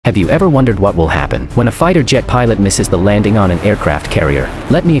Have you ever wondered what will happen when a fighter jet pilot misses the landing on an aircraft carrier?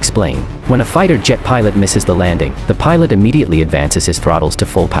 Let me explain. When a fighter jet pilot misses the landing, the pilot immediately advances his throttles to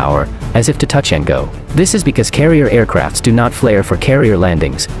full power, as if to touch and go. This is because carrier aircrafts do not flare for carrier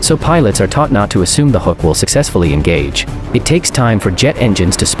landings, so pilots are taught not to assume the hook will successfully engage. It takes time for jet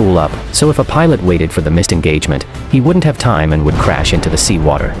engines to spool up, so if a pilot waited for the missed engagement, he wouldn't have time and would crash into the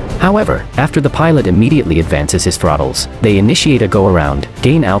seawater. However, after the pilot immediately advances his throttles, they initiate a go-around,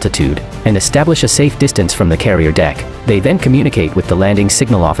 gain altitude, and establish a safe distance from the carrier deck. They then communicate with the landing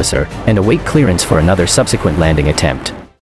signal officer and await clearance for another subsequent landing attempt.